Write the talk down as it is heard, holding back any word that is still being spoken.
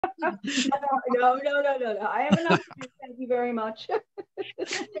No. I have enough to do. Thank you very much.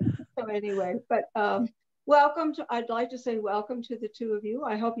 So anyway, but I'd like to say welcome to the two of you.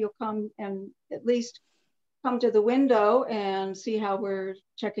 I hope you'll come and at least come to the window and see how we're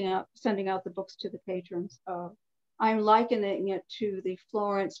sending out the books to the patrons. I'm likening it to the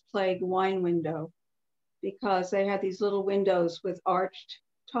Florence Plague wine window, because they had these little windows with arched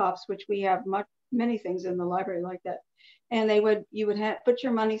tops, which we have many things in the library like that. And you would put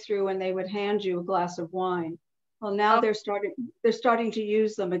your money through and they would hand you a glass of wine. Well, now they're starting to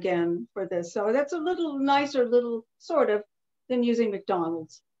use them again for this. So that's a little nicer, sort of, than using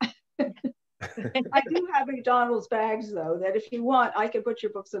McDonald's. I do have McDonald's bags though, that if you want, I can put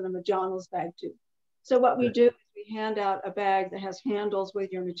your books in a McDonald's bag too. So what we do is we hand out a bag that has handles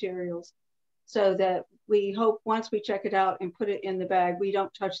with your materials, so that we hope once we check it out and put it in the bag, we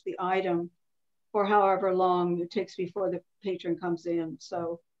don't touch the item for however long it takes before the patron comes in.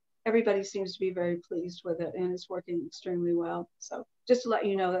 So everybody seems to be very pleased with it, and it's working extremely well. So just to let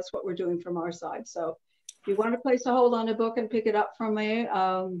you know, that's what we're doing from our side. So if you want to place a hold on a book and pick it up from me,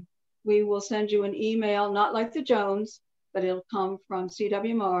 we will send you an email, not like the Jones, but it'll come from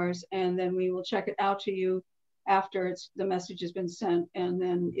CW Mars, and then we will check it out to you after the message has been sent, and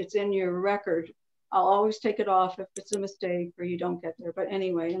then it's in your record. I'll always take it off if it's a mistake or you don't get there. But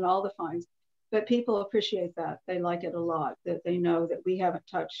anyway, and all the fines. But people appreciate that. They like it a lot, that they know that we haven't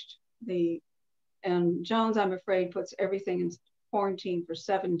touched and Jones, I'm afraid, puts everything in quarantine for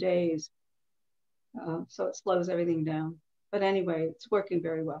 7 days. So it slows everything down. But anyway, it's working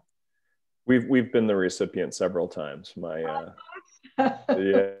very well. We've been the recipient several times. My my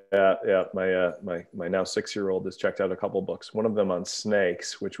now 6-year-old has checked out a couple books. One of them on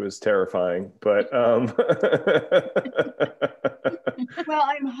snakes, which was terrifying. But well,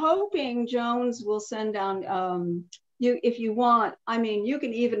 I'm hoping Jones will send down you if you want. I mean, you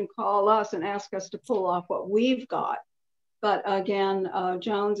can even call us and ask us to pull off what we've got. But again,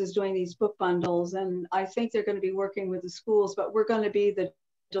 Jones is doing these book bundles, and I think they're going to be working with the schools, but we're going to be the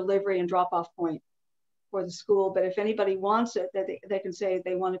delivery and drop-off point for the school. But if anybody wants it, they can say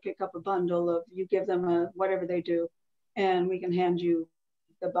they want to pick up a bundle of, you give them whatever they do, and we can hand you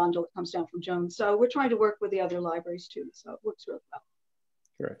the bundle that comes down from Jones. So we're trying to work with the other libraries too, so it works really well.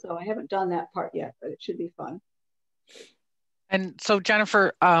 Great. So I haven't done that part yet, but it should be fun. And so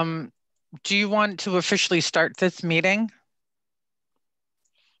Jennifer, do you want to officially start this meeting?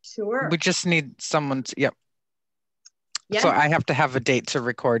 Sure. We just need someone to, yep. Yes. So I have to have a date to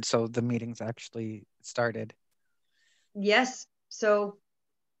record, so the meeting's actually started. Yes. So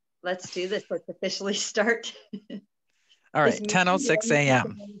let's do this. Let's officially start. All right, 10:06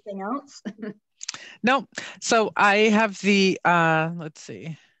 a.m. Anything else? No. So I have the, let's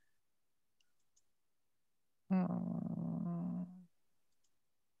see.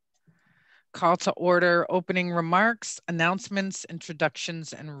 Call to order, opening remarks, announcements,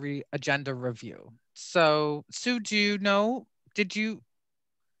 introductions, and agenda review. So Sue, do you know,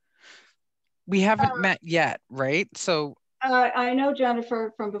 we haven't met yet, right? So I know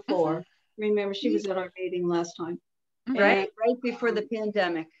Jennifer from before. Remember, she was at our meeting last time. Right before the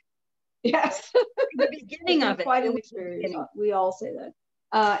pandemic. Yes. The beginning of it. Quite an experience. We all say that.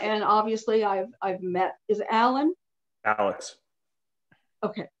 And obviously I've met, is it Alan? Alex.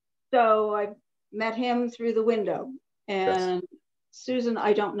 Okay. So I met him through the window, and yes. Susan,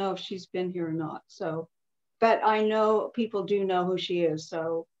 I don't know if she's been here or not. So, but I know people do know who she is.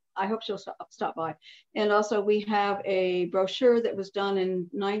 So I hope she'll stop by. And also we have a brochure that was done in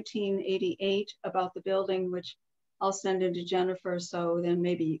 1988 about the building, which I'll send it to Jennifer. So then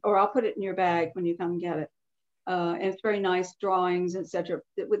maybe, or I'll put it in your bag when you come get it. And it's very nice drawings, etc.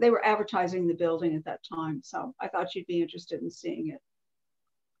 They were advertising the building at that time. So I thought you'd be interested in seeing it.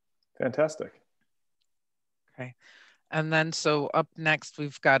 Fantastic. Okay. And then so up next,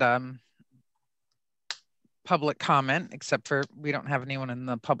 we've got public comment, except for we don't have anyone in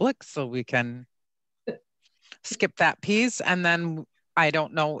the public, so we can skip that piece. And then I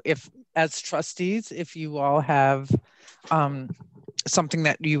don't know if, as trustees, if you all have something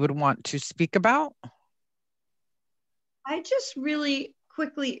that you would want to speak about. I just really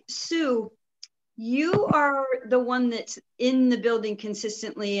quickly, Sue, you are the one that's in the building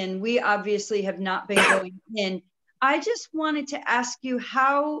consistently, and we obviously have not been going in. I just wanted to ask you,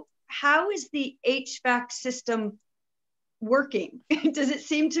 how is the HVAC system working? Does it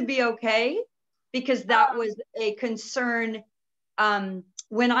seem to be okay? Because that was a concern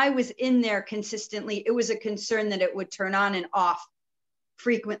when I was in there consistently. It was a concern that it would turn on and off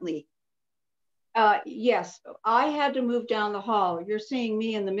frequently. Yes, I had to move down the hall. You're seeing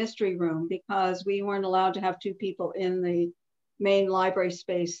me in the mystery room because we weren't allowed to have two people in the main library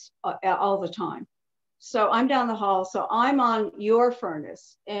space all the time. So I'm down the hall, so I'm on your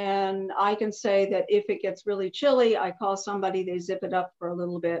furnace, and I can say that if it gets really chilly, I call somebody, they zip it up for a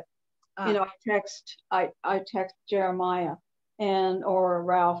little bit. You know, I text Jeremiah or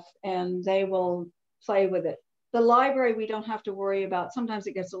Ralph, and they will play with it. The library, we don't have to worry about. Sometimes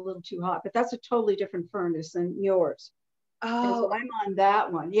it gets a little too hot, but that's a totally different furnace than yours. And so I'm on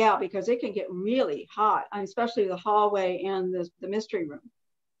that one, yeah, because it can get really hot, especially the hallway and the mystery room.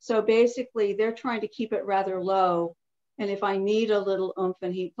 So basically, they're trying to keep it rather low. And if I need a little oomph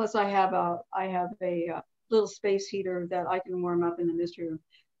and heat, plus I have a little space heater that I can warm up in the mystery room.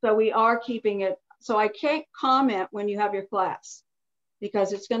 So we are keeping it. So I can't comment when you have your class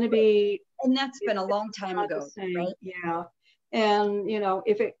because it's going to be. And that's been a long time ago, right? Yeah. And you know,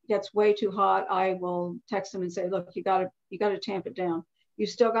 if it gets way too hot, I will text them and say, look, you got to tamp it down. You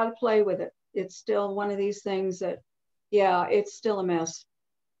still got to play with it. It's still one of these things that, yeah, it's still a mess.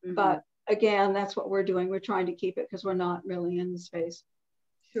 Mm-hmm. But again, that's what we're doing. We're trying to keep it because we're not really in the space.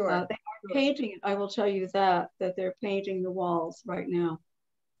 Sure. They are painting it. I will tell you that they're painting the walls right now.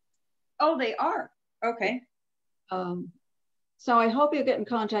 Oh, they are. Okay. So I hope you'll get in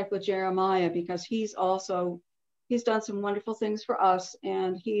contact with Jeremiah because he's done some wonderful things for us,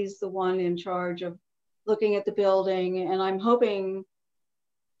 and he's the one in charge of looking at the building. And I'm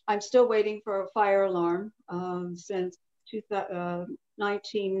still waiting for a fire alarm since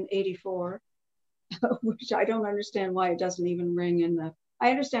 1984, which I don't understand why it doesn't even ring I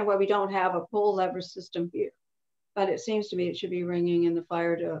understand why we don't have a pull lever system here, but it seems to me it should be ringing in the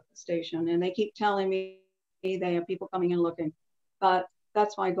fire station. And they keep telling me they have people coming and looking, but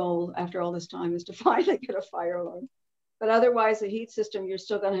that's my goal after all this time is to finally get a fire alarm. But otherwise, the heat system you're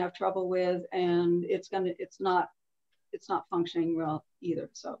still going to have trouble with, and it's not functioning well either.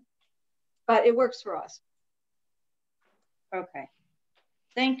 So, but it works for us. Okay.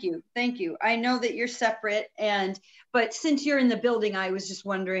 Thank you. Thank you. I know that you're separate, but since you're in the building, I was just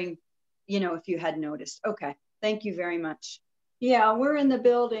wondering, you know, if you had noticed. Okay. Thank you very much. Yeah, we're in the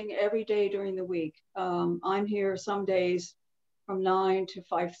building every day during the week. I'm here some days from 9 to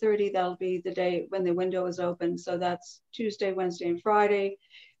 5:30. That'll be the day when the window is open. So that's Tuesday, Wednesday, and Friday.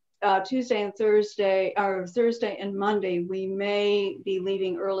 Tuesday and Thursday, or Thursday and Monday, we may be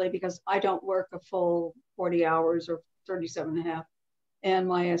leaving early because I don't work a full 40 hours or 37 and a half. And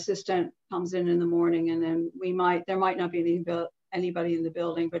my assistant comes in the morning, and then there might not be anybody in the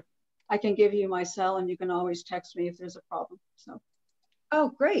building, but I can give you my cell and you can always text me if there's a problem. So. Oh,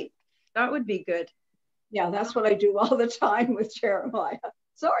 great. That would be good. Yeah, that's what I do all the time with Jeremiah.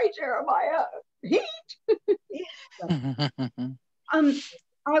 Sorry, Jeremiah. Heat.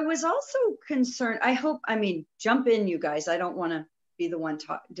 I was also concerned. Jump in, you guys. I don't want to be the one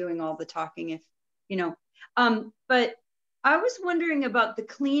doing all the talking if, you know, but I was wondering about the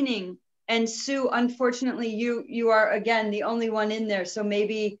cleaning, and Sue, unfortunately, you are again the only one in there. So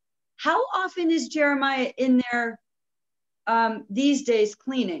maybe, how often is Jeremiah in there these days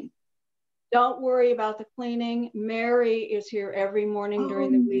cleaning? Don't worry about the cleaning. Mary is here every morning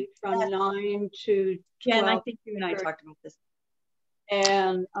during the week from 9 to 12. Jen, I think you and I talked about this.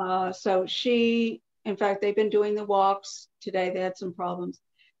 And so in fact, they've been doing the walks today. They had some problems.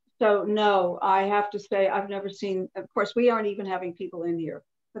 So no, I have to say, I've never seen, of course, we aren't even having people in here,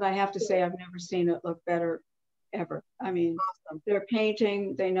 but I have to say, I've never seen it look better ever. I mean, awesome. They're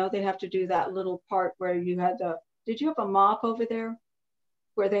painting. They know they have to do that little part where did you have a mop over there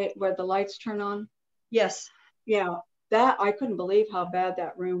where the lights turn on? Yes. Yeah, that, I couldn't believe how bad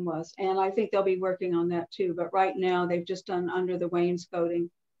that room was. And I think they'll be working on that too. But right now they've just done under the wainscoting.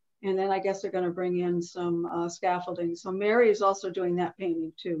 And then I guess they're going to bring in some scaffolding. So Mary is also doing that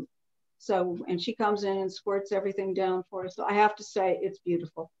painting too. So, and she comes in and squirts everything down for us. So I have to say, it's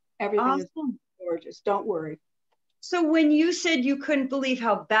beautiful. Everything is gorgeous. Don't worry. So when you said you couldn't believe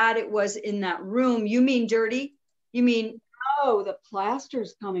how bad it was in that room, you mean dirty? You mean? No, the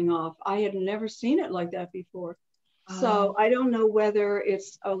plaster's coming off. I had never seen it like that before. So I don't know whether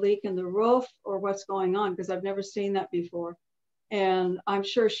it's a leak in the roof or what's going on, because I've never seen that before. And I'm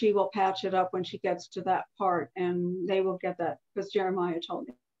sure she will patch it up when she gets to that part, and they will get that because Jeremiah told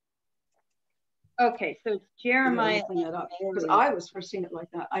me. Okay, so Jeremiah. Because I was first seeing it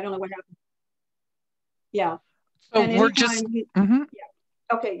like that. I don't know what happened. Yeah. So we're just. Yeah.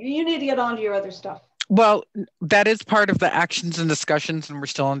 Okay, you need to get on to your other stuff. Well, that is part of the actions and discussions, and we're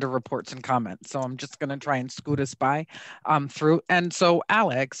still under reports and comments. So I'm just going to try and scoot us by through. And so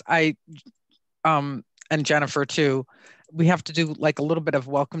Alex, and Jennifer too, we have to do like a little bit of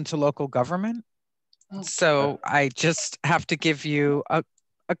welcome to local government. Oh. So I just have to give you a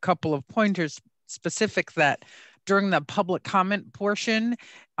couple of pointers specific that during the public comment portion,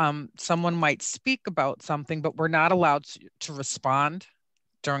 someone might speak about something, but we're not allowed to respond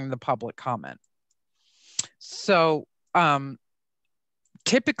during the public comment. So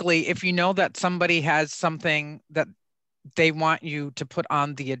typically, if you know that somebody has something that they want you to put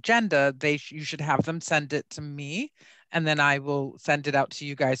on the agenda, you should have them send it to me, and then I will send it out to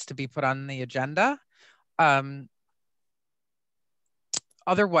you guys to be put on the agenda.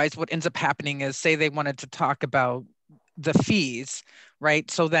 Otherwise, what ends up happening is, say they wanted to talk about the fees, right?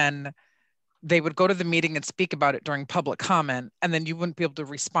 So then they would go to the meeting and speak about it during public comment, and then you wouldn't be able to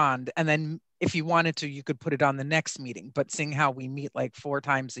respond. And then if you wanted to, you could put it on the next meeting. But seeing how we meet like 4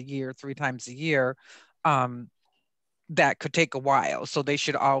 times a year, 3 times a year, that could take a while. So they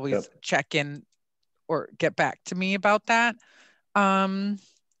should always check in or get back to me about that. And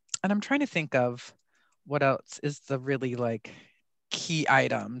I'm trying to think of what else is the really like key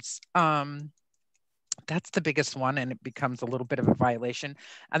items. That's the biggest one, and it becomes a little bit of a violation.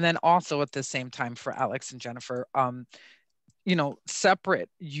 And then also at the same time for Alex and Jennifer, you know, separate,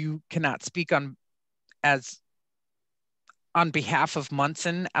 you cannot speak on behalf of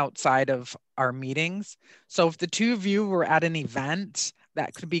Munson outside of our meetings. So if the 2 of you were at an event,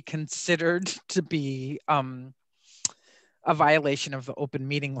 that could be considered to be a violation of the open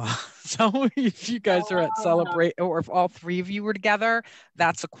meeting law. So if you guys are at Celebrate, or if all 3 of you were together,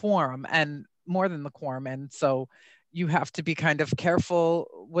 that's a quorum, and more than the quorum. And so you have to be kind of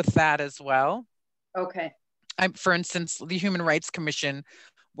careful with that as well. Okay. For instance, the Human Rights Commission,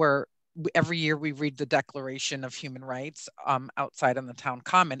 where every year we read the Declaration of Human Rights outside on the town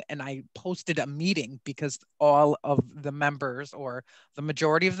common, and I posted a meeting because all of the members, or the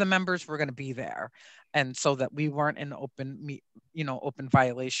majority of the members, were going to be there, and so that we weren't in open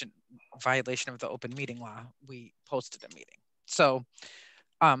violation of the open meeting law, we posted a meeting. So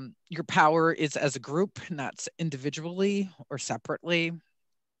your power is as a group, not individually or separately.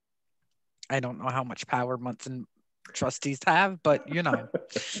 I don't know how much power Munson trustees have, but you know,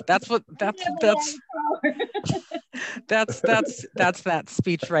 that's that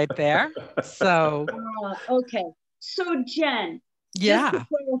speech right there. So okay. So Jen, yeah, just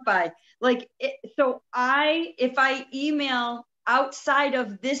to clarify, like, if I email outside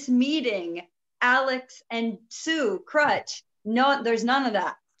of this meeting, Alex and Sue Crutch, no, there's none of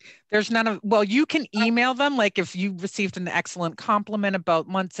that. There's none of, well, you can email them. Like if you received an excellent compliment about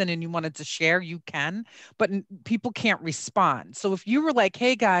Munson and you wanted to share, you can, but people can't respond. So if you were like,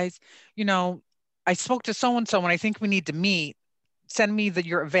 hey guys, you know, I spoke to so-and-so and I think we need to meet, send me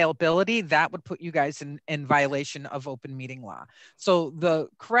your availability, that would put you guys in violation of open meeting law. So the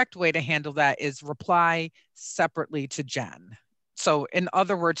correct way to handle that is reply separately to Jen. So in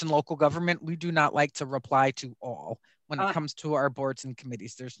other words, in local government, we do not like to reply to all. When it comes to our boards and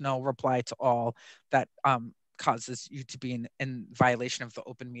committees, there's no reply to all that causes you to be in violation of the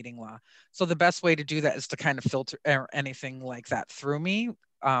open meeting law. So the best way to do that is to kind of filter anything like that through me.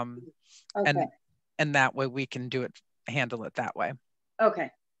 Okay. And that way we can handle it that way. Okay,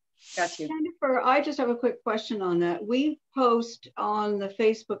 got you. Jennifer, I just have a quick question on that. We post on the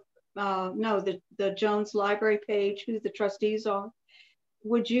Facebook, the Jones Library page, who the trustees are.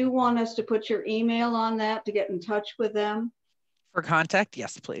 Would you want us to put your email on that to get in touch with them? For contact?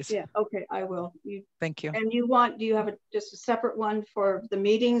 Yes, please. Yeah, okay, I will. Thank you. And do you have just a separate one for the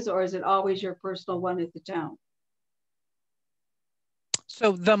meetings, or is it always your personal one at the town?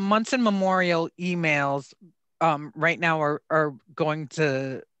 So the Munson Memorial emails right now are going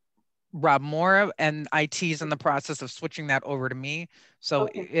to Rob Moore, and IT's in the process of switching that over to me. So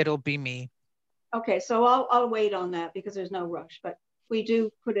okay. It'll be me. Okay, so I'll wait on that because there's no rush, but we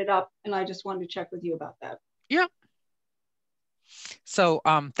do put it up, and I just wanted to check with you about that. Yeah. So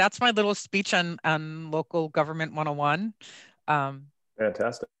that's my little speech on local government 101.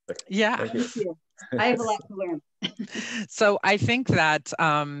 Fantastic. Yeah. Thank you. I have a lot to learn. So I think that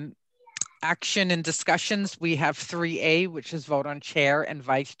action and discussions, we have 3A, which is vote on chair and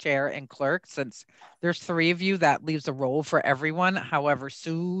vice chair and clerk. Since there's 3 of you, that leaves a role for everyone. However,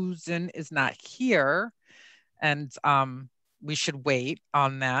 Susan is not here, and we should wait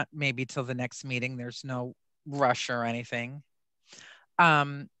on that maybe till the next meeting. There's no rush or anything.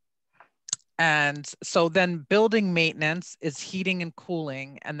 And so then building maintenance is heating and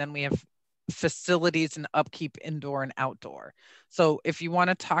cooling, and then we have facilities and upkeep indoor and outdoor. So if you want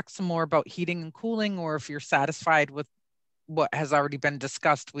to talk some more about heating and cooling, or if you're satisfied with what has already been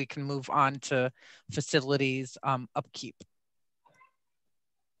discussed, we can move on to facilities upkeep.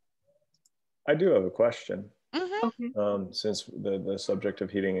 I do have a question. Mm-hmm. Okay. Since the subject of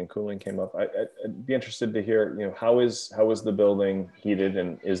heating and cooling came up, I'd be interested to hear, how is the building heated,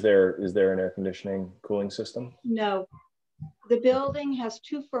 and is there an air conditioning cooling system? No, the building has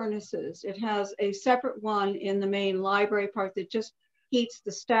two furnaces. It has a separate one in the main library part that just heats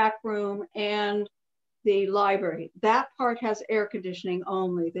the stack room and the library. That part has air conditioning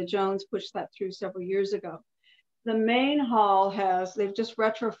only. The Jones pushed that through several years ago. The main hall they've just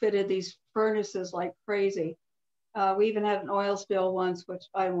retrofitted these furnaces like crazy. We even had an oil spill once, which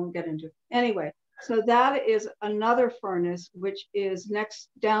I won't get into. Anyway, so that is another furnace, which is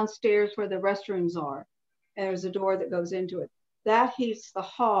downstairs where the restrooms are. And there's a door that goes into it. That heats the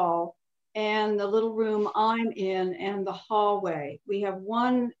hall and the little room I'm in and the hallway. We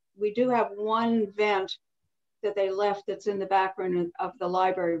do have one vent that they left that's in the background of the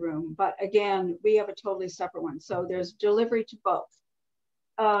library room. But again, we have a totally separate one. So there's delivery to both.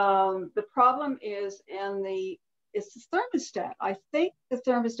 The problem is it's the thermostat. I think the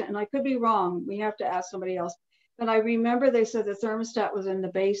thermostat, and I could be wrong, we have to ask somebody else, but I remember they said the thermostat was in the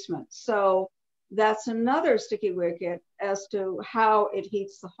basement. So that's another sticky wicket as to how it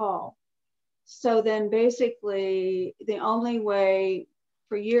heats the hall. So then basically the only way,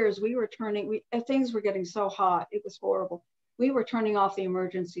 for years things were getting so hot, it was horrible. We were turning off the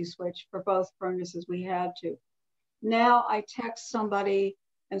emergency switch for both furnaces. We had to. Now I text somebody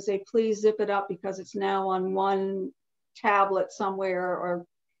and say, please zip it up because it's now on one tablet somewhere or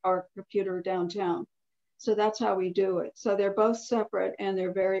our computer downtown. So that's how we do it. So they're both separate and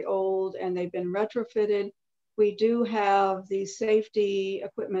they're very old and they've been retrofitted. We do have the safety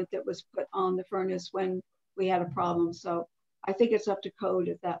equipment that was put on the furnace when we had a problem. So I think it's up to code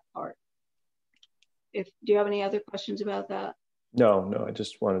at that part. Do you have any other questions about that? No, I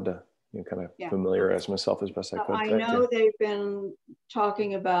just wanted to kind of familiarize myself as best I could. I know they've been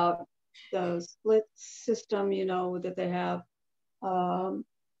talking about the split system, that they have.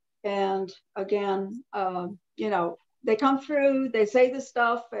 And again, they come through, they say the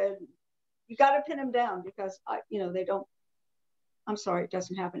stuff, and you got to pin them down because, they don't, I'm sorry, it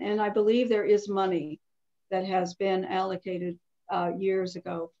doesn't happen. And I believe there is money that has been allocated years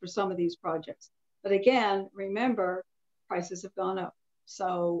ago for some of these projects. But again, remember, prices have gone up.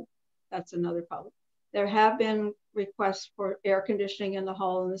 So that's another problem. There have been requests for air conditioning in the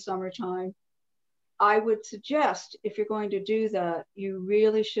hall in the summertime. I would suggest if you're going to do that, you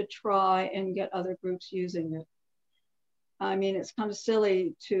really should try and get other groups using it. I mean, it's kind of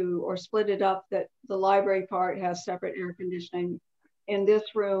silly or split it up that the library part has separate air conditioning in this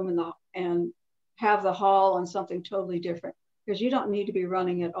room and have the hall on something totally different, because you don't need to be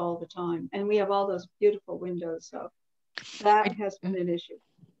running it all the time. And we have all those beautiful windows. So that has been an issue.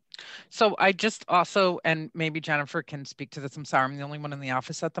 So I just also, and maybe Jennifer can speak to this. I'm sorry, I'm the only one in the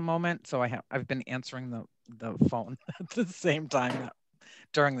office at the moment. So I've been answering the phone at the same time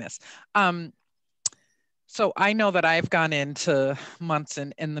during this. So I know that I've gone into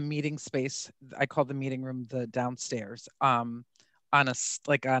Munson in the meeting space. I call the meeting room the downstairs on a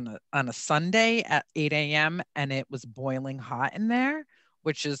Sunday at 8 a.m. and it was boiling hot in there,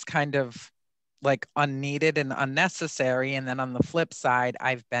 which is kind of like unneeded and unnecessary. And then on the flip side,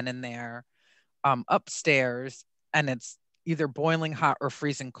 I've been in there upstairs and it's either boiling hot or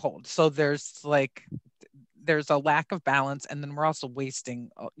freezing cold. So there's a lack of balance. And then we're also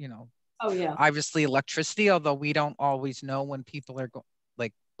wasting, Oh yeah. Obviously electricity, although we don't always know when people are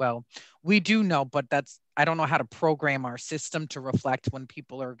we do know, but I don't know how to program our system to reflect when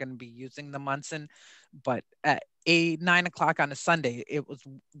people are going to be using the Munson. But at 9 o'clock on a Sunday,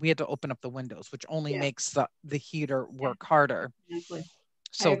 we had to open up the windows, which only makes the heater work harder. Exactly.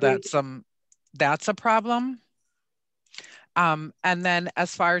 So that's a problem. And then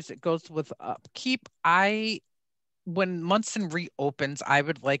as far as it goes with upkeep, when Munson reopens, I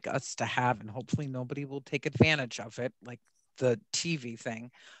would like us to have, and hopefully nobody will take advantage of it, like the TV thing.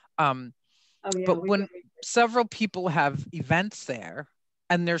 But when several people have events there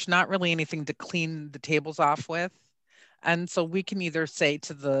and there's not really anything to clean the tables off with. And so we can either say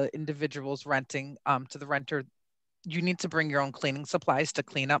to the individuals renting, to the renter, you need to bring your own cleaning supplies to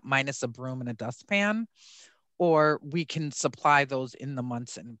clean up minus a broom and a dustpan, or we can supply those in the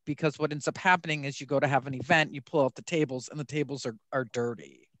Munson, because what ends up happening is you go to have an event, you pull out the tables and the tables are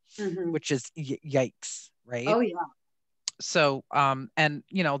dirty, which is yikes, right? Oh yeah. So, and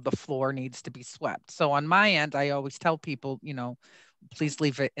the floor needs to be swept. So on my end, I always tell people, please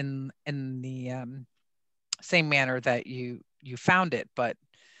leave it in the same manner that you found it, but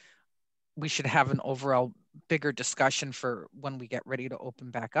we should have an overall bigger discussion for when we get ready to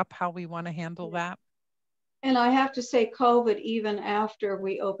open back up, how we want to handle that. And I have to say, COVID, even after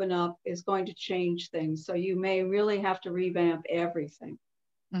we open up, is going to change things. So you may really have to revamp everything.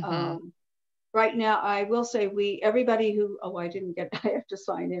 Right now, I will say everybody who, oh, I didn't get, I have to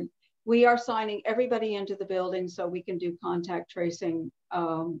sign in. We are signing everybody into the building so we can do contact tracing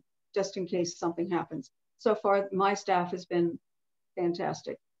just in case something happens. So far, my staff has been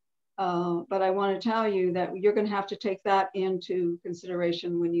fantastic. But I want to tell you that you're going to have to take that into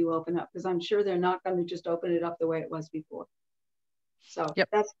consideration when you open up, because I'm sure they're not going to just open it up the way it was before. So yep.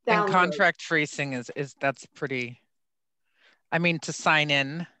 That's down and contract tracing is that's pretty, I mean, to sign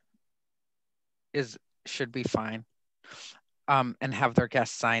in should be fine. And have their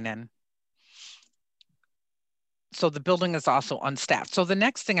guests sign in. So the building is also unstaffed. So the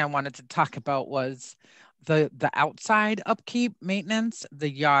next thing I wanted to talk about was the outside upkeep, maintenance, the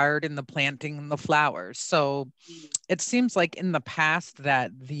yard and the planting and the flowers. So it seems like in the past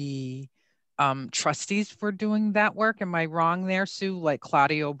that the trustees were doing that work. Am I wrong there, Sue? Like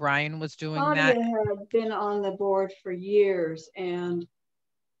Claudia O'Brien was doing that? Claudia had been on the board for years, and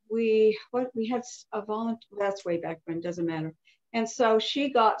we had a volunteer, that's way back when, doesn't matter. And so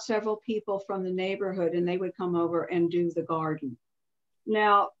she got several people from the neighborhood, and they would come over and do the garden.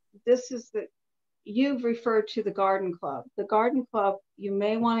 Now, you've referred to the garden club. The garden club, you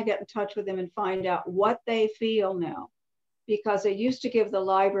may want to get in touch with them and find out what they feel now, because they used to give the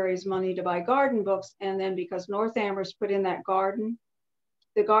libraries money to buy garden books. And then because North Amherst put in that garden,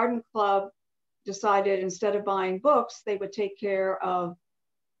 the garden club decided instead of buying books, they would take care of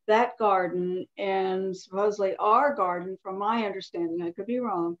that garden and supposedly our garden, from my understanding. I could be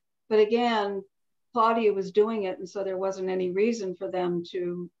wrong. But again, Claudia was doing it, and so there wasn't any reason for them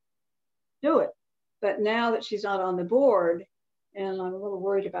to do it. But now that she's not on the board, and I'm a little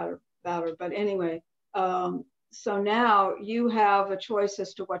worried about her, but anyway, so now you have a choice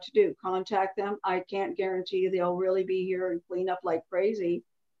as to what to do. Contact them. I can't guarantee you they'll really be here and clean up like crazy.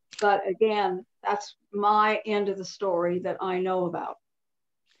 But again, that's my end of the story that I know about.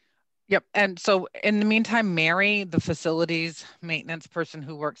 Yep. And so in the meantime, Mary, the facilities maintenance person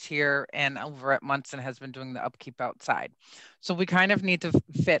who works here and over at Munson, has been doing the upkeep outside. So we kind of need to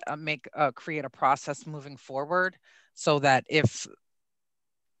create a process moving forward so that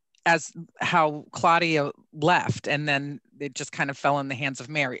as how Claudia left and then it just kind of fell in the hands of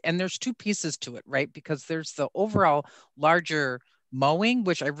Mary. And there's two pieces to it, right? Because there's the overall larger mowing,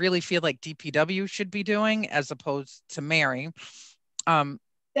 which I really feel like DPW should be doing as opposed to Mary.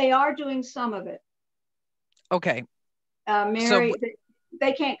 They are doing some of it. Okay. Mary,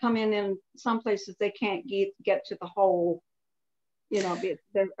 they can't come in some places they can't get to the whole,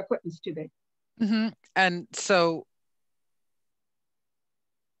 their equipment's too big. Mm-hmm. And so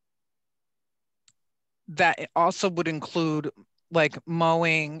that also would include like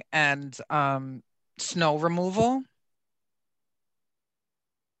mowing and snow removal.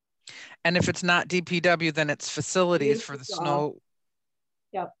 And if it's not DPW, then it's facilities for the snow.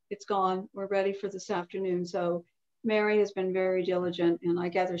 Yep, it's gone. We're ready for this afternoon. So Mary has been very diligent, and I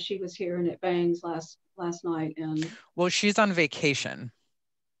gather she was here and it bangs last night. And well, she's on vacation.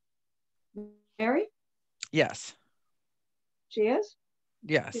 Mary? Yes. She is?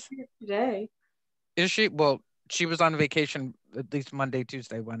 Yes. She's here today. Is she? Well, she was on vacation at least Monday,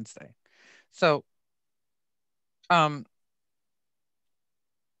 Tuesday, Wednesday. So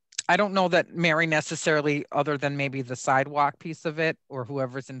I don't know that Mary necessarily, other than maybe the sidewalk piece of it, or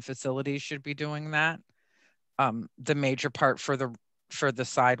whoever's in facilities should be doing that. The major part for the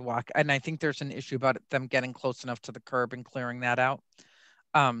sidewalk. And I think there's an issue about them getting close enough to the curb and clearing that out.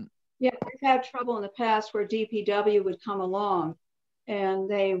 Yeah, we've had trouble in the past where DPW would come along and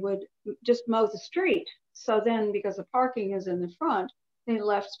they would just mow the street. So then because the parking is in the front, they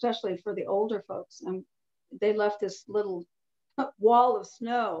left, especially for the older folks, and they left this little wall of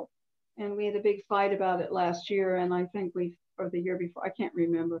snow. And we had a big fight about it last year. And I think or the year before, I can't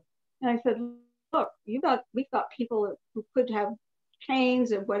remember. And I said, look, we've got people who could have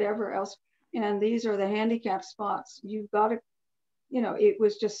canes and whatever else. And these are the handicap spots. You've got to, it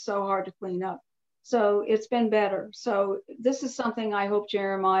was just so hard to clean up. So it's been better. So this is something I hope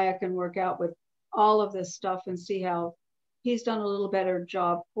Jeremiah can work out with all of this stuff and see how he's done a little better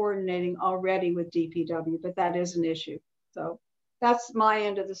job coordinating already with DPW, but that is an issue. So that's my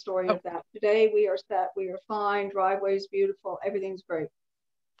end of the story of that. Today we are set, we are fine, driveway's beautiful, everything's great.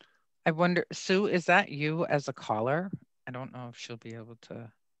 I wonder, Sue, is that you as a caller? I don't know if she'll be able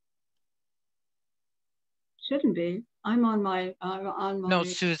to. Shouldn't be. I'm on my. No,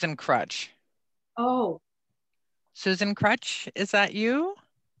 Susan Crutch. Oh. Susan Crutch, is that you?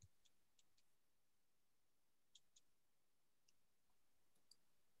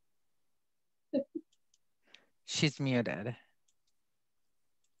 She's muted.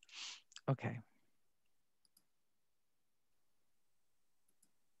 Okay.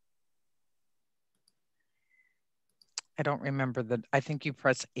 I don't remember I think you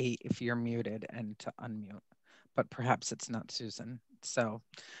press 8 if you're muted and to unmute, but perhaps it's not Susan. So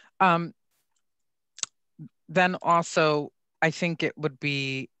then also, I think it would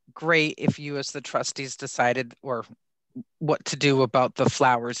be great if you as the trustees decided or what to do about the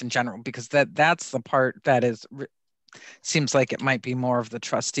flowers in general, because that's the part that seems like it might be more of the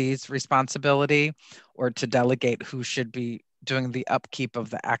trustees' responsibility, or to delegate who should be doing the upkeep of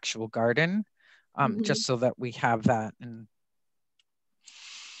the actual garden, just so that we have that. And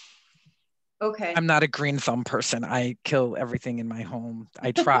okay, I'm not a green thumb person. I kill everything in my home.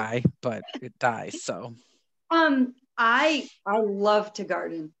 I try, but it dies. So I love to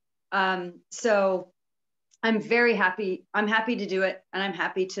garden. So I'm very happy. I'm happy to do it, and I'm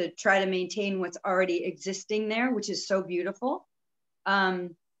happy to try to maintain what's already existing there, which is so beautiful.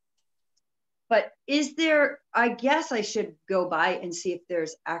 But is there, I guess I should go by and see if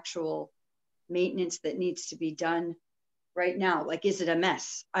there's actual maintenance that needs to be done right now. Like, is it a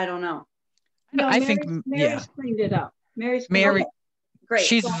mess? I don't know. No, I think Mary's cleaned it up. Mary, great.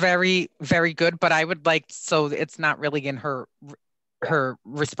 She's very, very good, but I would like, so it's not really in her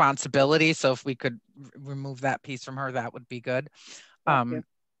responsibility. So if we could remove that piece from her, that would be good.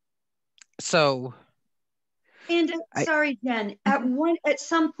 So. And sorry, Jen, at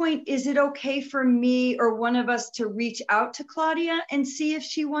some point, is it okay for me or one of us to reach out to Claudia and see if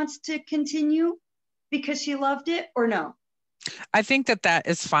she wants to continue because she loved it, or no? I think that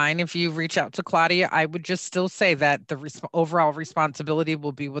is fine if you reach out to Claudia. I would just still say that the overall responsibility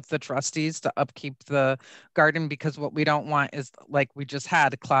will be with the trustees to upkeep the garden, because what we don't want is, like we just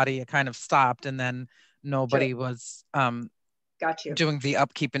had, Claudia kind of stopped and then nobody was Got you. doing the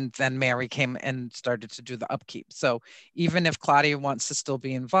upkeep, and then Mary came and started to do the upkeep. So even if Claudia wants to still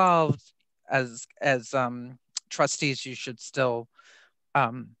be involved as trustees, you should still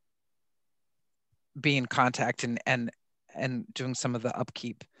be in contact and doing some of the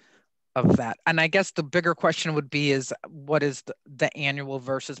upkeep of that. And I guess the bigger question would be is, what is the annual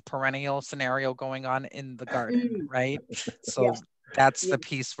versus perennial scenario going on in the garden, right? So that's the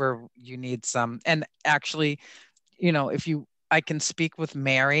piece where you need some, and actually, you know, I can speak with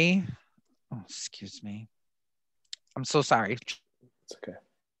Mary. Oh, excuse me. I'm so sorry. It's okay.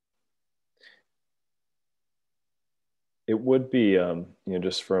 It would be, you know,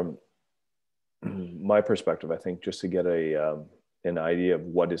 just from my perspective, I think just to get an idea of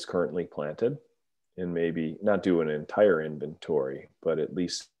what is currently planted, and maybe not do an entire inventory, but at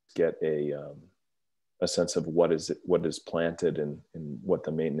least get a sense of what is planted and what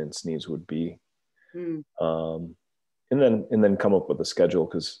the maintenance needs would be. And then come up with a schedule,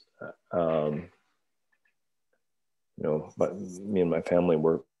 because you know, but me and my family,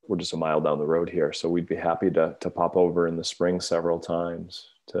 we're just a mile down the road here, so we'd be happy to pop over in the spring several times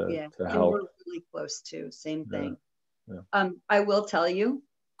to help. We're really close too. Same thing. Yeah. I will tell you,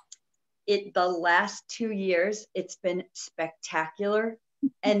 the last 2 years, it's been spectacular,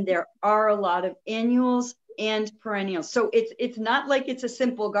 and there are a lot of annuals and perennials. So it's not like it's a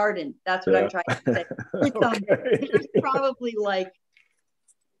simple garden. That's what I'm trying to say. There's probably like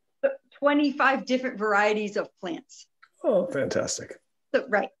 25 different varieties of plants. Oh, fantastic. So,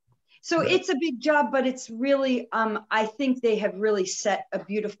 right. So it's a big job, but it's really, I think they have really set a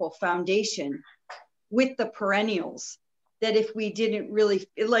beautiful foundation with the perennials, that if we didn't really,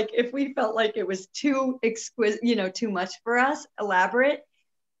 like, if we felt like it was too exquisite, you know, too much for us, elaborate,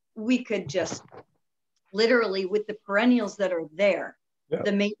 we could just literally, with the perennials that are there,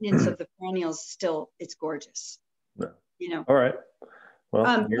 the maintenance of the perennials still, it's gorgeous. Yeah. You know. All right.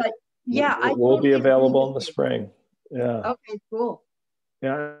 Well, but yeah, we'll be available in the spring. Yeah. Okay, cool.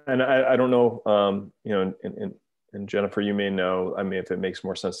 Yeah, and I don't know, you know, and Jennifer, you may know, I mean, if it makes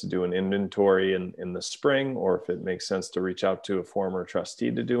more sense to do an inventory in the spring, or if it makes sense to reach out to a former trustee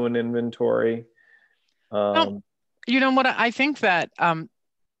to do an inventory. Well, you know what, I think that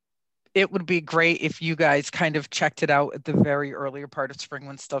it would be great if you guys kind of checked it out at the very earlier part of spring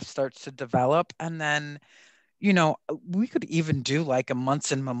when stuff starts to develop. And then, you know, we could even do like a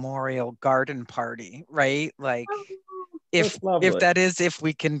Munson Memorial Garden Party, right? Like, if that is, if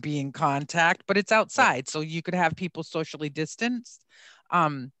we can be in contact, but it's outside, so you could have people socially distanced,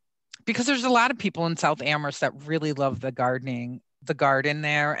 because there's a lot of people in South Amherst that really love the garden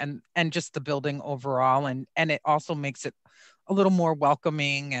there, and just the building overall, and it also makes it a little more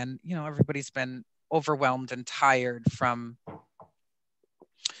welcoming. And you know, everybody's been overwhelmed and tired from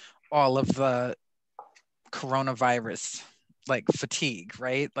all of the coronavirus like fatigue,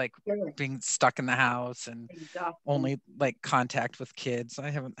 right? Like Sure. being stuck in the house and Exactly. only like contact with kids.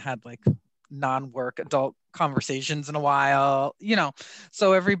 I haven't had like non-work adult conversations in a while, you know,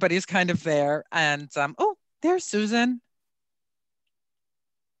 so everybody's kind of there. And oh, there's Susan.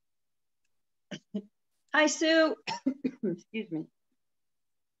 Hi, Sue. Excuse me.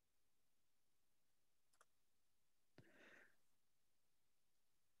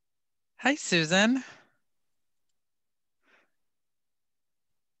 Hi, Susan.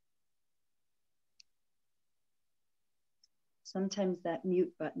 Sometimes that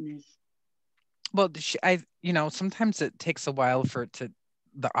mute button is. Well, you know, sometimes it takes a while for it to,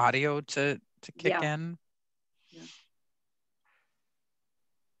 the audio to kick in. Yeah.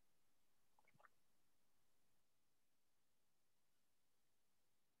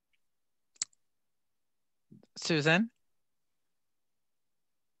 Susan?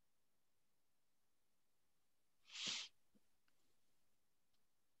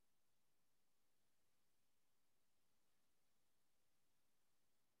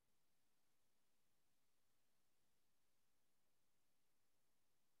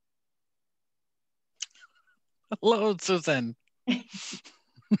 Hello, Susan.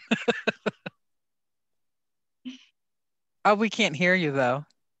 Oh, we can't hear you though.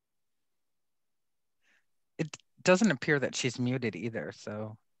 It doesn't appear that she's muted either,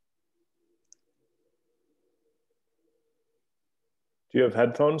 so. Do you have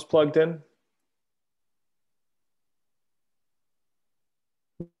headphones plugged in?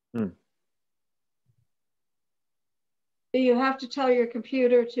 You have to tell your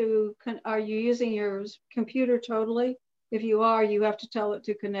computer to, are you using your computer totally? If you are, you have to tell it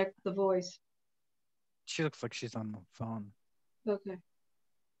to connect the voice. She looks like she's on the phone. Okay.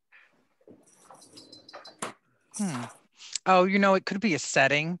 Oh, you know, it could be a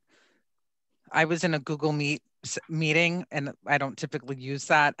setting. I was in a Google Meet meeting and I don't typically use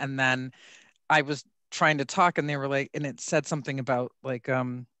that. And then I was trying to talk and they were like, and it said something about like,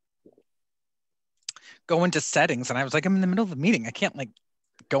 go into settings. And I was like, I'm in the middle of a meeting. I can't like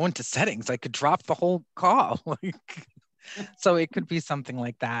go into settings. I could drop the whole call. Like, so it could be something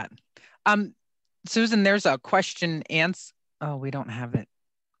like that. Susan, there's a question answer. Oh, we don't have it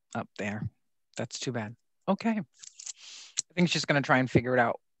up there. That's too bad. Okay. I think she's going to try and figure it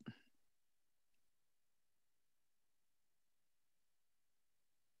out.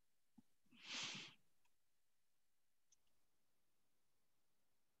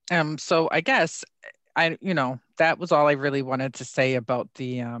 So I guess you know, that was all I really wanted to say about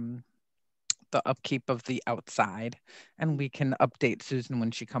the upkeep of the outside, and we can update Susan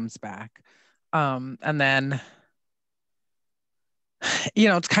when she comes back. And then, you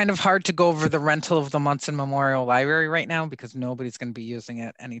know, it's kind of hard to go over the rental of the Munson Memorial Library right now because nobody's going to be using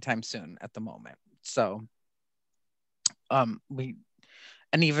it anytime soon at the moment. So, and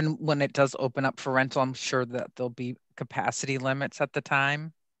even when it does open up for rental, I'm sure that there'll be capacity limits at the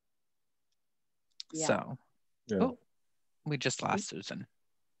time. Yeah. So, oh, we just lost Susan.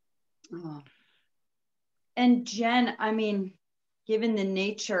 Oh. And Jen, I mean, given the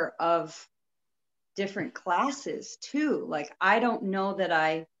nature of different classes too, like I don't know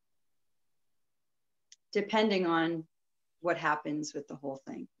that depending on what happens with the whole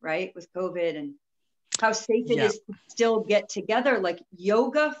thing, right? With COVID and how safe it is to still get together. Like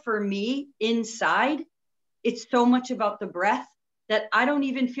yoga for me inside, it's so much about the breath that I don't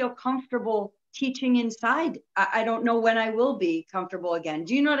even feel comfortable teaching inside. I don't know when I will be comfortable again.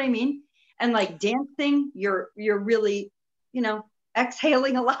 Do you know what I mean? And like dancing, you're really, you know,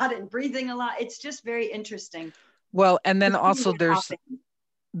 exhaling a lot and breathing a lot. It's just very interesting. Well, and then also there's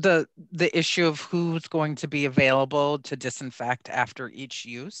the issue of who's going to be available to disinfect after each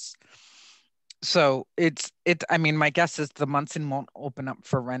use. So I mean, my guess is the Munson won't open up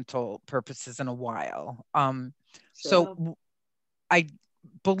for rental purposes in a while. So I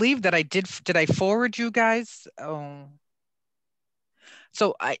believe that did I forward you guys? Oh.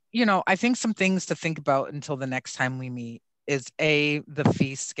 So you know, I think some things to think about until the next time we meet is the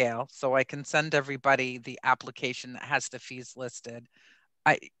fee scale. So I can send everybody the application that has the fees listed.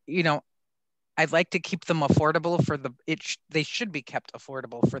 You know, I'd like to keep them affordable for they should be kept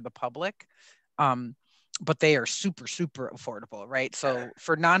affordable for the public. But they are super, super affordable, right? So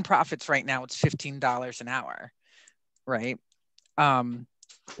for nonprofits right now, it's $15 an hour, right?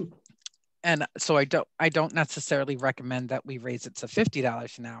 And so I don't necessarily recommend that we raise it to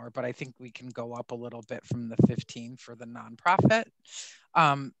 $50 an hour, but I think we can go up a little bit from the 15 for the nonprofit.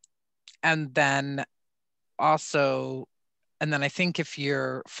 And then also, and then I think if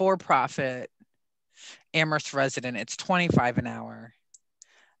you're for-profit Amherst resident, it's $25 an hour.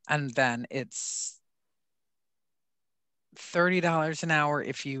 And then it's $30 an hour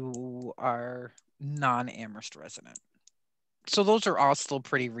if you are non-Amherst resident. So those are all still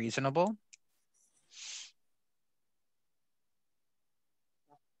pretty reasonable.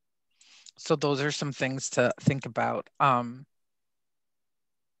 So those are some things to think about.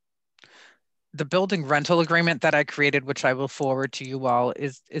 The building rental agreement that I created, which I will forward to you all,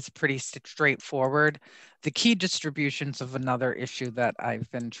 is pretty straightforward. The key distributions of another issue that I've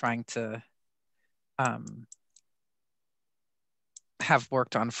been trying to have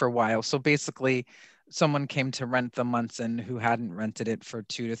worked on for a while. So basically, someone came to rent the Munson who hadn't rented it for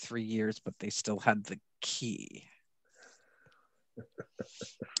 2 to 3 years, but they still had the key.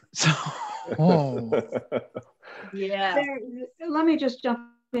 So, yeah. Let me just jump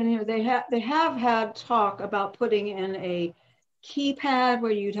in here. They have had talk about putting in a keypad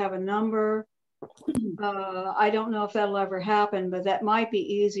where you'd have a number. I don't know if that'll ever happen, but that might be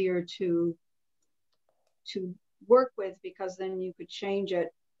easier to work with, because then you could change it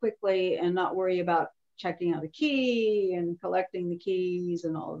quickly and not worry about checking out a key and collecting the keys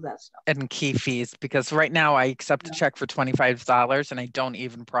and all of that stuff. And key fees, because right now I accept a check for $25 and I don't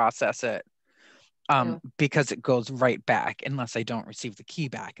even process it because it goes right back unless I don't receive the key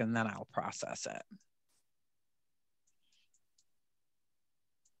back, and then I'll process it.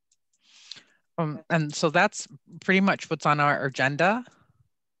 And so that's pretty much what's on our agenda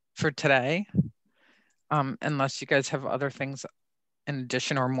for today. Unless you guys have other things in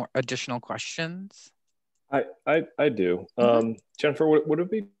addition or more additional questions. I do. Jennifer, would it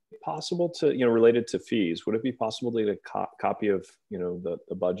be possible to, related to fees, would it be possible to get a copy of,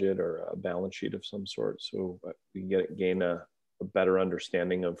 the budget or a balance sheet of some sort, so we can gain a better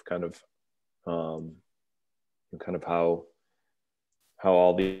understanding of kind of how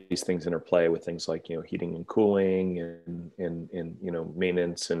all these things interplay with things like, heating and cooling and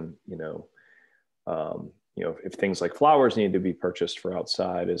maintenance and, if things like flowers need to be purchased for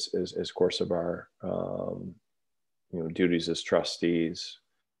outside as course of our, duties as trustees.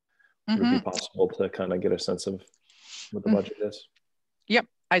 Would it be possible to kind of get a sense of what the budget is? Yep.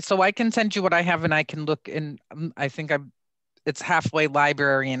 So I can send you what I have, and I can look in. I think it's halfway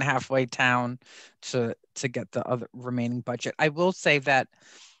library and halfway town to get the other remaining budget. I will say that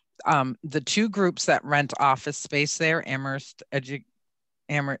the two groups that rent office space there, Amherst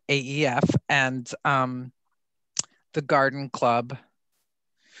AEF and the Garden Club.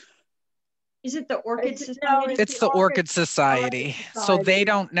 Is it the Orchid Society? It's the Orchid Society. So they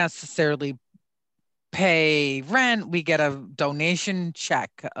don't necessarily pay rent. We get a donation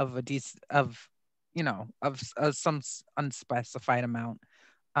check of some unspecified amount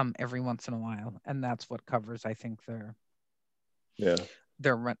every once in a while, and that's what covers, I think, their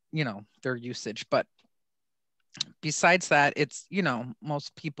rent, their usage. But besides that, it's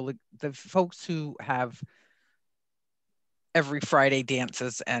most people, the folks who have every Friday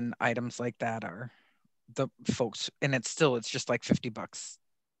dances and items like that are the folks, and it's just like $50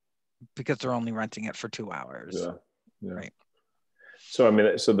 because they're only renting it for 2 hours. Yeah. Right. So I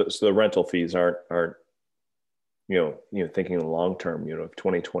mean, so the rental fees aren't thinking long term. If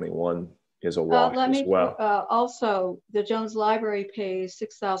 2021 is a wash as well. Also, the Jones Library pays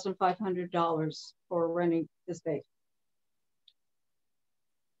 $6,500 for renting the space.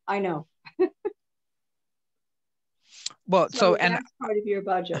 I know. Well, so and that's part of your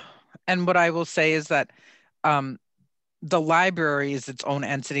budget. And what I will say is that the library is its own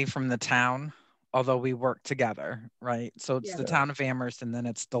entity from the town, although we work together, right? So it's the town of Amherst, and then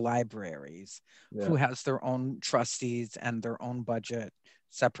it's the libraries who has their own trustees and their own budget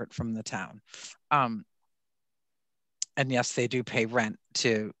separate from the town. And yes, they do pay rent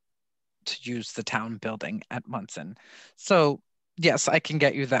to use the town building at Munson. So yes, I can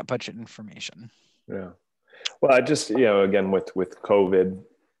get you that budget information. Yeah. Well, I just, again, with COVID,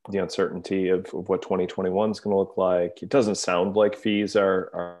 the uncertainty of what 2021 is going to look like, it doesn't sound like fees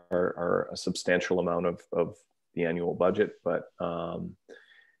are a substantial amount of the annual budget, but,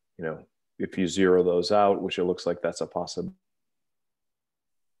 if you zero those out, which it looks like that's a possibility,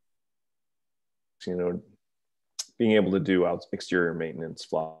 being able to do exterior maintenance,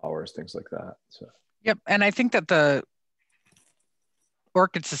 flowers, things like that. So. Yep. And I think that the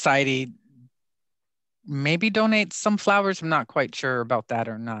Orchid Society maybe donate some flowers. I'm not quite sure about that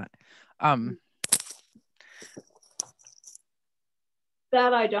or not.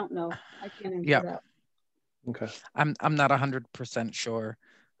 That I don't know. I can't answer that. Okay. I'm not 100% sure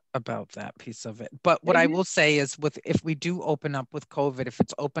about that piece of it. But what I will say is if we do open up with COVID, if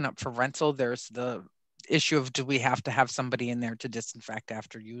it's open up for rental, there's the issue of, do we have to have somebody in there to disinfect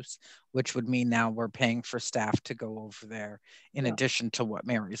after use, which would mean now we're paying for staff to go over there in addition to what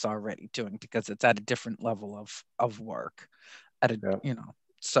Mary's already doing, because it's at a different level of work at a, you know,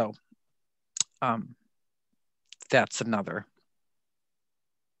 so that's another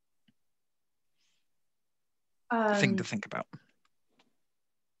thing to think about.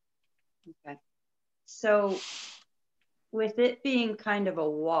 Okay. So with it being kind of a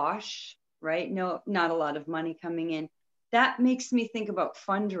wash, right? No, not a lot of money coming in. That makes me think about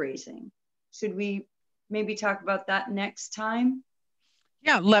fundraising. Should we maybe talk about that next time?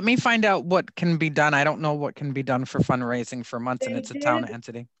 Yeah, let me find out what can be done. I don't know what can be done for fundraising for Munson. It's a town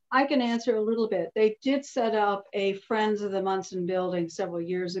entity. I can answer a little bit. They did set up a Friends of the Munson building several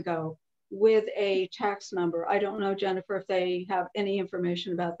years ago with a tax number. I don't know, Jennifer, if they have any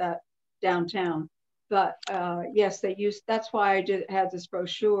information about that downtown. But yes, they used, that's why I had this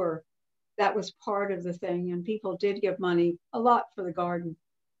brochure. That was part of the thing. And people did give money, a lot for the garden.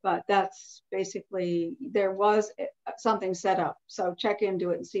 But that's basically, there was something set up. So check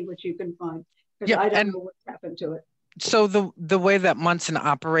into it and see what you can find. Because I don't know what's happened to it. So the way that Munson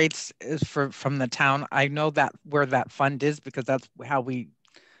operates is from the town. I know that where that fund is, because that's how we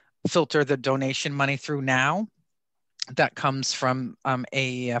filter the donation money through now. That comes from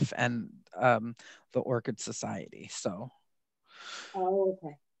AEF and the Orchid Society. So. Oh,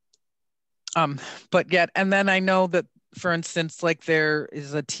 okay. But yet, and then I know that, for instance, like there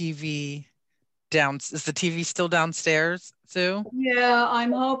is a TV down. Is the TV still downstairs, Sue? Yeah,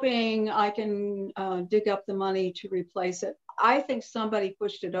 I'm hoping I can dig up the money to replace it. I think somebody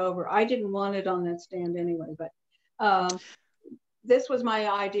pushed it over. I didn't want it on that stand anyway, but this was my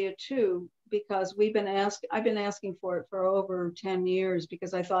idea too, because I've been asking for it for over 10 years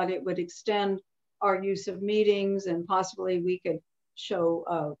because I thought it would extend our use of meetings, and possibly we could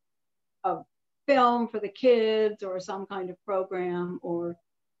show a film for the kids or some kind of program or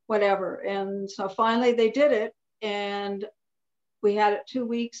whatever. And so finally they did it, and we had it 2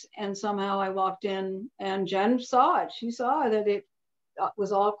 weeks, and somehow I walked in and Jen saw it. She saw that it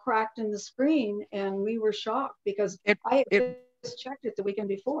was all cracked in the screen, and we were shocked because I had just checked it the weekend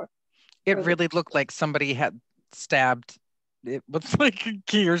before. It really looked like somebody had stabbed it with like a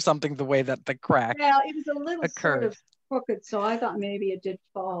key or something, the way that the crack it was a little sort of crooked, so I thought maybe it did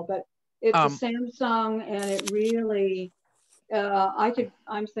fall, but it's a Samsung, and it really,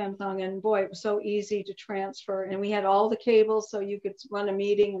 I'm Samsung, and boy, it was so easy to transfer. And we had all the cables, so you could run a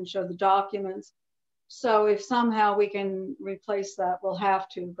meeting and show the documents. So if somehow we can replace that, we'll have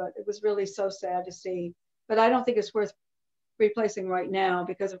to, but it was really so sad to see. But I don't think it's worth replacing right now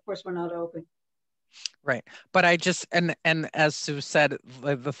because of course we're not open. Right. But I just, and as Sue said,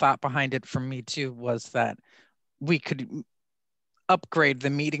 the thought behind it for me too was that we could upgrade the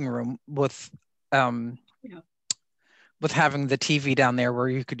meeting room with with having the TV down there, where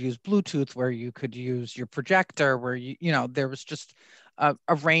you could use Bluetooth, where you could use your projector, where you know, there was just a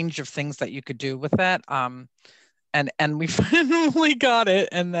range of things that you could do with that. And we finally got it,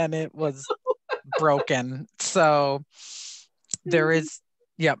 and then it was broken. So there is,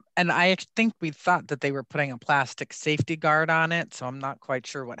 yeah. And I think we thought that they were putting a plastic safety guard on it. So I'm not quite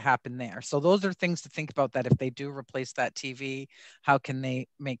sure what happened there. So those are things to think about, that if they do replace that TV, how can they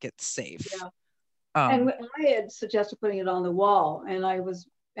make it safe? Yeah. And I had suggested putting it on the wall, and I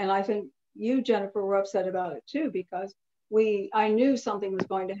think you, Jennifer, were upset about it too, because I knew something was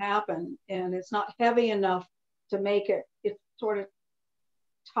going to happen, and it's not heavy enough to make it's sort of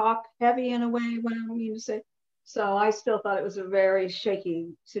top heavy in a way, what I mean to say. So I still thought it was a very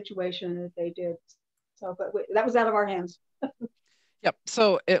shaky situation that they did. So, but that was out of our hands. Yep.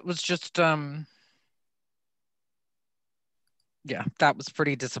 So it was just, yeah, that was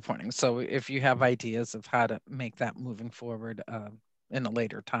pretty disappointing. So if you have ideas of how to make that moving forward in a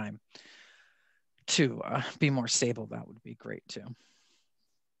later time to be more stable, that would be great too.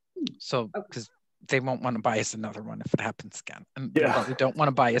 So, because they won't want to buy us another one if it happens again. And they probably don't want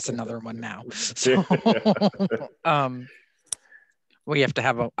to buy us another one now. So we have to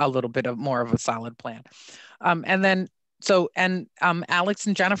have a little bit of more of a solid plan. And then, Alex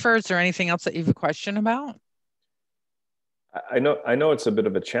and Jennifer, is there anything else that you have a question about? I know it's a bit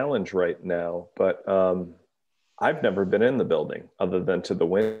of a challenge right now, but I've never been in the building other than to the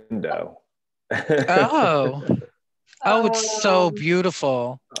window. Oh, it's so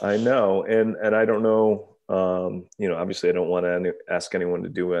beautiful. I know. And I don't know, you know, obviously I don't want to ask anyone to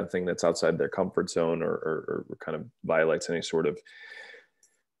do anything that's outside their comfort zone or kind of violates any sort of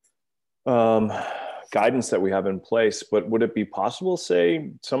guidance that we have in place, but would it be possible,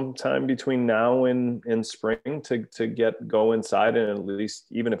 say, sometime between now and spring to go inside, and at least,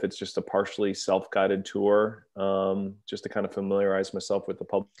 even if it's just a partially self-guided tour, just to kind of familiarize myself with the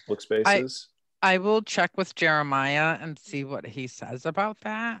public spaces? I will check with Jeremiah and see what he says about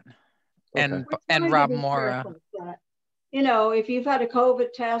that. Okay. And Rob Mora. You know, if you've had a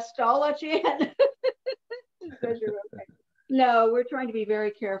COVID test, I'll let you in. Because you're okay. No, we're trying to be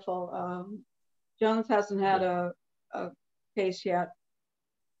very careful. Jones hasn't had a case yet.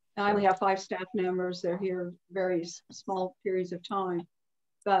 I only have 5 staff members. They're here very small periods of time.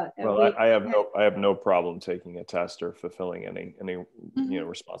 But well, I have no problem taking a test or fulfilling any you know,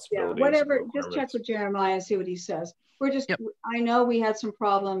 responsibilities. Yeah, whatever. Just check with Jeremiah and see what he says. We're just. I know we had some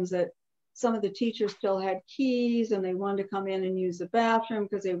problems that some of the teachers still had keys and they wanted to come in and use the bathroom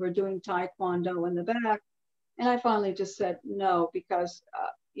because they were doing taekwondo in the back. And I finally just said no, because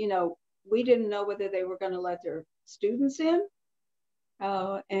you know, we didn't know whether they were going to let their students in,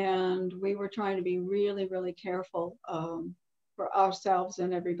 and we were trying to be really, really careful. For ourselves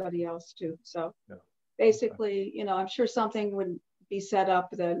and everybody else too. So basically, you know, I'm sure something would be set up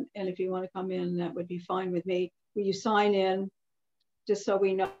then, and if you want to come in, that would be fine with me. Will you sign in just so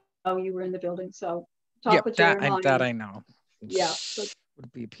we know you were in the building? So talk with Jeremiah. That I know. Yeah, so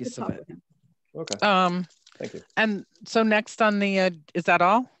would be a piece of it. Okay. Thank you. And so next on the is that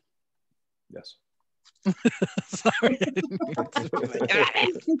all? Yes. Sorry.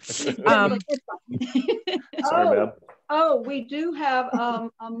 Sorry, ma'am. Oh, we do have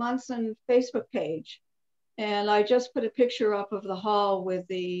a Munson Facebook page, and I just put a picture up of the hall with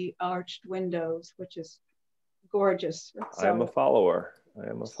the arched windows, which is gorgeous. So, I am a follower.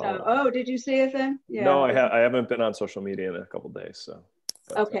 Oh, did you see it then? Yeah. No, I haven't been on social media in a couple of days, so.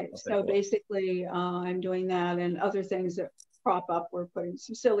 Okay, so basically, I'm doing that, and other things that crop up. We're putting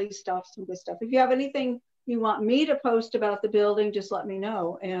some silly stuff, some good stuff. If you have anything you want me to post about the building, just let me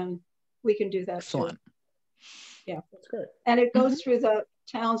know, and we can do that. Excellent. Too. Yeah, that's great. And it goes through the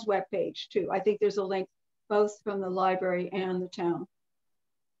town's webpage too. I think there's a link both from the library and the town.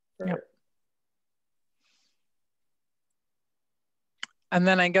 Yep. And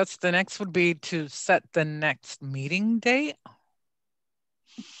then I guess the next would be to set the next meeting date,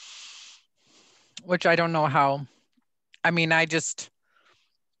 which I don't know how. I mean, I guess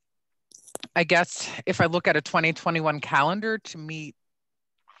if I look at a 2021 calendar, to meet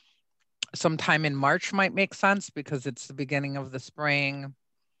sometime in March might make sense because it's the beginning of the spring.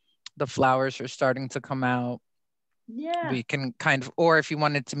 The flowers are starting to come out. Yeah. We can kind of, or if you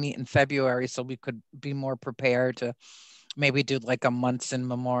wanted to meet in February, so we could be more prepared to maybe do like a Munson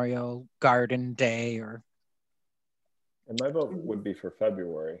Memorial Garden Day or. And my vote would be for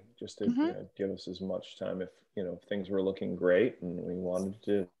February, just to you know, give us as much time if, you know, if things were looking great and we wanted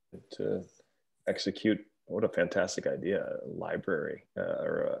to execute. What a fantastic idea, a library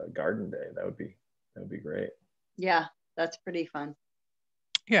or a garden day. That would be great. Yeah, that's pretty fun.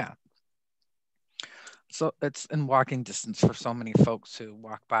 Yeah. So it's in walking distance for so many folks who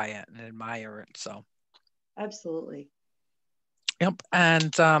walk by it and admire it. So. Absolutely. Yep.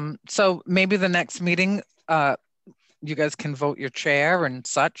 And so maybe the next meeting, you guys can vote your chair and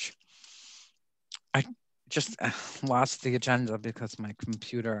such. I just lost the agenda because my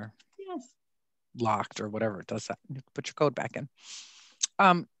computer locked or whatever it does that. You put your code back in.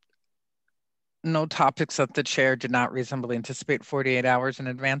 No topics that the chair did not reasonably anticipate 48 hours in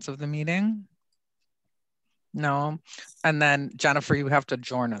advance of the meeting. No. And then Jennifer, you have to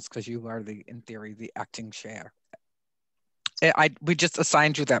join us because you are in theory, the acting chair. We just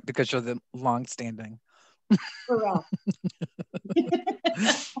assigned you that because you're the long-standing.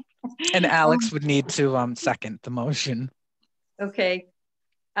 And Alex would need to second the motion. Okay.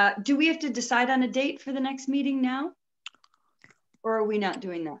 Do we have to decide on a date for the next meeting now? Or are we not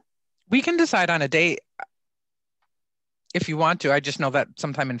doing that? We can decide on a date if you want to. I just know that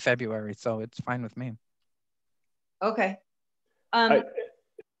sometime in February, so it's fine with me. Okay. I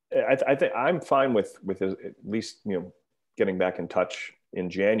think I'm fine with at least, you know, getting back in touch in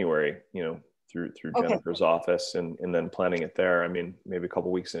January, you know, through Jennifer's office and then planning it there. I mean, maybe a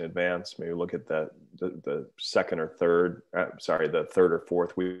couple weeks in advance, maybe look at the second or third, the third or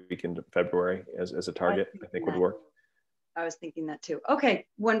fourth week in February as a target, I think would work. I was thinking that too. Okay,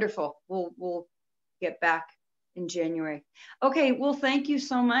 wonderful. We'll get back in January. Okay, well, thank you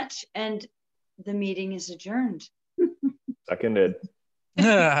so much. And the meeting is adjourned. Seconded.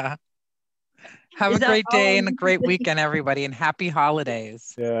 Have a great day and a great weekend, everybody, and happy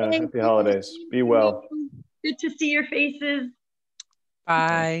holidays. Yeah, happy holidays. Be well. Good to see your faces.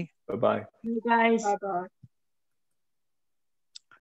 Bye. Bye-bye. You guys. Bye-bye.